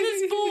love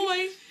this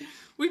boy.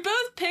 We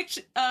both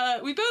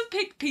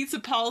picked Pizza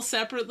Paul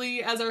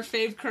separately as our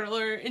fave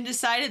curler and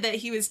decided that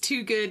he was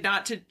too good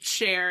not to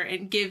share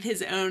and give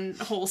his own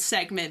whole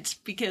segment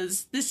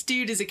because this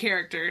dude is a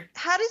character.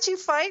 How did you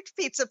find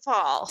Pizza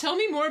Paul? Tell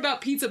me more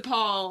about Pizza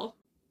Paul.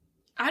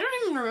 I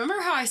don't even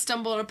remember how I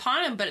stumbled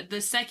upon him, but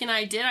the second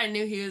I did, I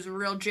knew he was a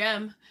real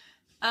gem.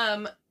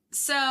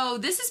 So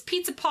this is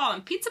Pizza Paul,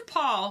 and Pizza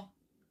Paul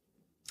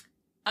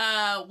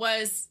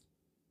was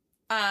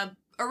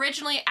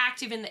originally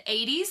active in the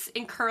 80s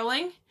in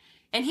curling,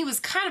 and he was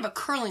kind of a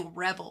curling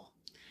rebel.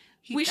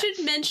 We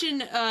should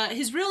mention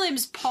his real name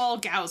is Paul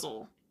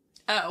Gausel.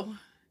 Oh,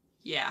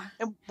 yeah.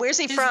 And where's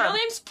he his from? His real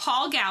name's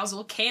Paul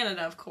Gausel,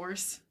 Canada, of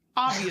course.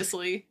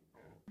 Obviously.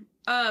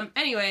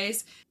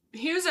 Anyways,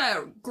 he was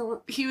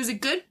a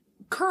good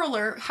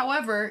curler.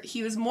 However,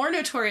 he was more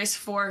notorious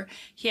for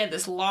he had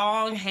this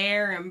long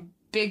hair and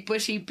big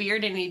bushy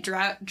beard, and he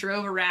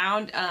drove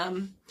around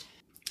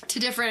to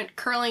different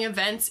curling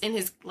events in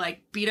his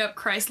beat up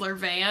Chrysler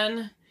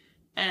van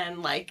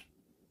and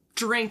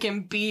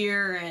drinking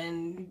beer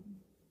and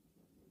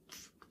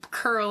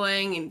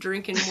curling and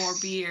drinking more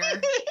beer.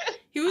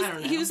 He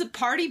was a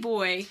party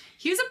boy.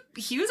 He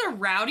was a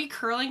rowdy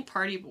curling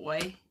party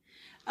boy.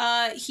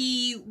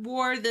 He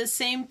wore the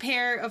same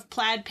pair of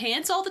plaid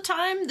pants all the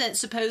time that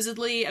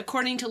supposedly,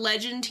 according to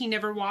legend, he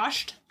never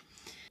washed.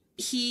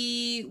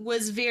 He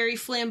was very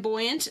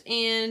flamboyant,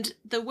 and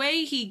the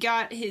way he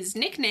got his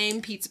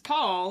nickname, Pizza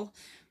Paul,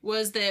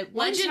 was that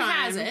one Legend time,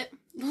 has it,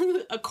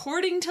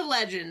 according to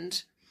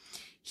legend,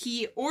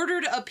 he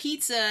ordered a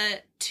pizza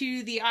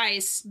to the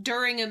ice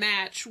during a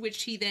match,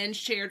 which he then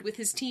shared with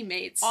his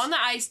teammates. on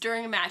the ice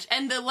during a match.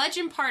 And the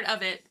legend part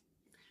of it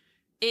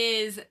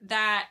is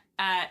that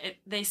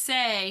they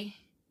say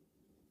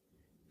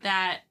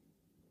that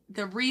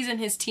the reason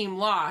his team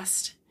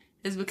lost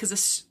is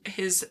because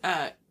his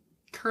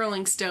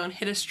curling stone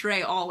hit a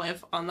stray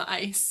olive on the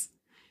ice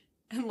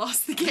and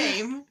lost the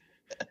game.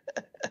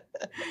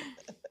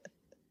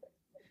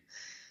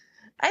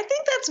 I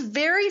think that's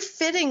very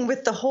fitting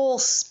with the whole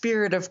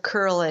spirit of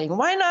curling.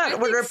 Why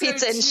not order a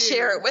pizza and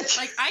share it with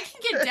Like, I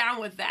can get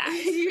down with that.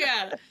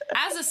 Yeah.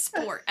 As a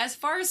sport, as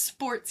far as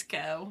sports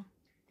go.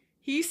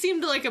 He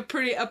seemed like a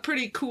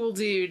pretty cool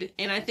dude,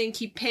 and I think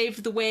he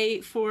paved the way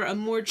for a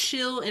more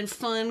chill and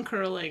fun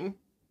curling.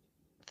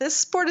 This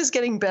sport is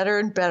getting better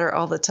and better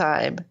all the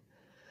time.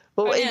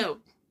 Well, I know. in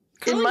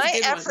Curling's a my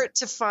good one. effort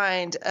to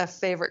find a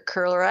favorite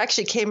curler, I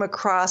actually came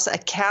across a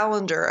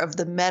calendar of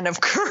the men of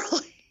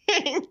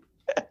curling.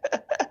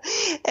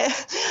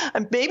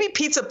 Maybe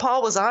Pizza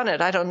Paul was on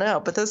it. I don't know.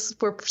 But those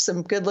were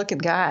some good-looking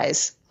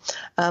guys.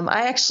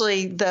 I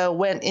actually, though,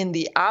 went in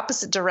the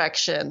opposite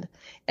direction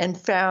and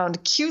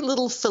found cute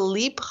little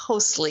Philippe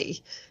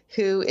Hosley,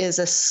 who is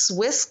a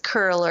Swiss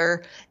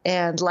curler.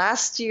 And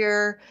last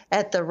year,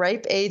 at the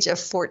ripe age of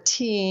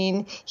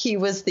 14, he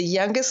was the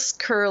youngest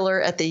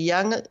curler at the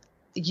Young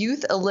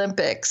Youth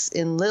Olympics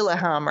in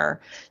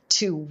Lillehammer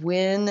to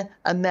win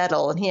a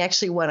medal. And he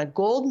actually won a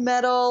gold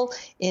medal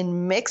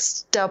in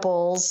mixed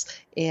doubles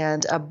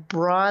and a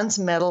bronze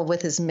medal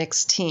with his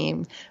mixed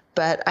team.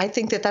 But I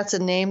think that that's a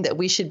name that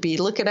we should be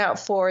looking out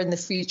for in the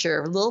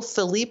future. Little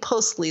Philippe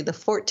Hosley, the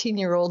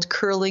 14-year-old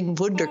curling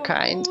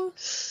wunderkind. Oh,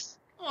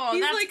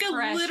 He's that's like a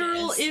precious.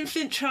 literal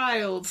infant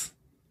child.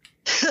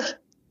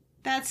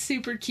 That's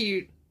super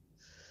cute.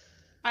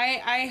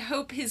 I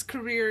hope his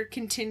career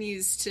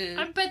continues to...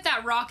 I bet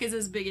that rock is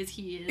as big as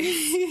he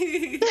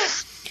is.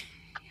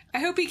 I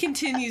hope he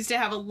continues to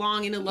have a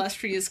long and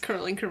illustrious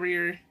curling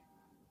career.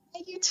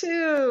 You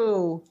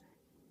too.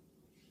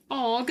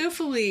 Oh, go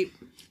Philippe.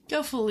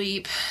 Go,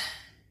 Philippe.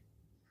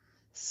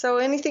 So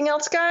anything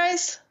else,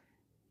 guys?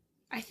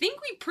 I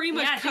think we pretty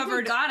much Yeah, I think we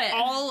covered got it.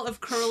 all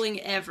of curling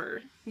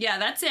ever. Yeah,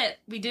 that's it.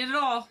 We did it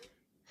all.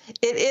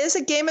 It is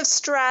a game of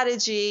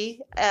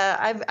strategy.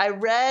 I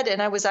read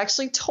and I was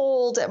actually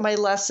told at my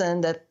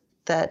lesson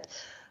that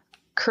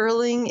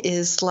curling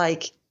is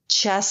like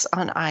chess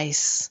on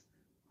ice.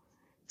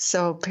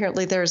 So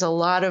apparently there's a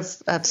lot of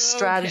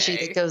strategy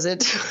Okay. that goes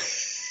into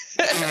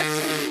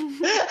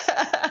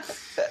it.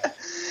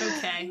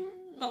 Okay.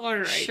 All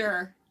right.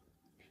 Sure.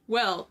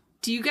 Well,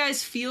 do you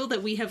guys feel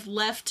that we have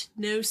left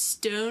no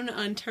stone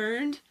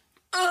unturned?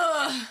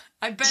 Ugh.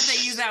 I bet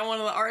they use that in one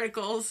of the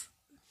articles.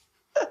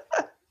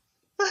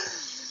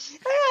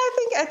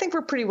 I think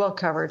we're pretty well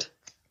covered.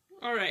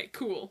 All right,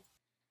 cool.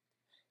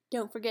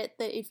 Don't forget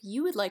that if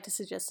you would like to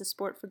suggest a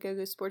sport for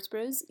GoGo Sports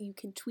Bros, you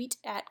can tweet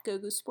at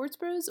GoGo Sports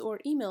Bros or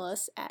email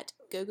us at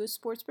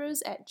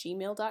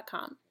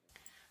gogosportsbros@gmail.com.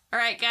 All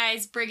right,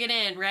 guys, bring it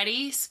in.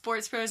 Ready?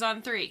 Sports Bros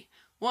on 3.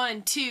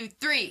 1, 2,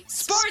 3.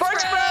 Sports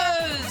Sports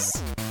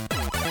Bros!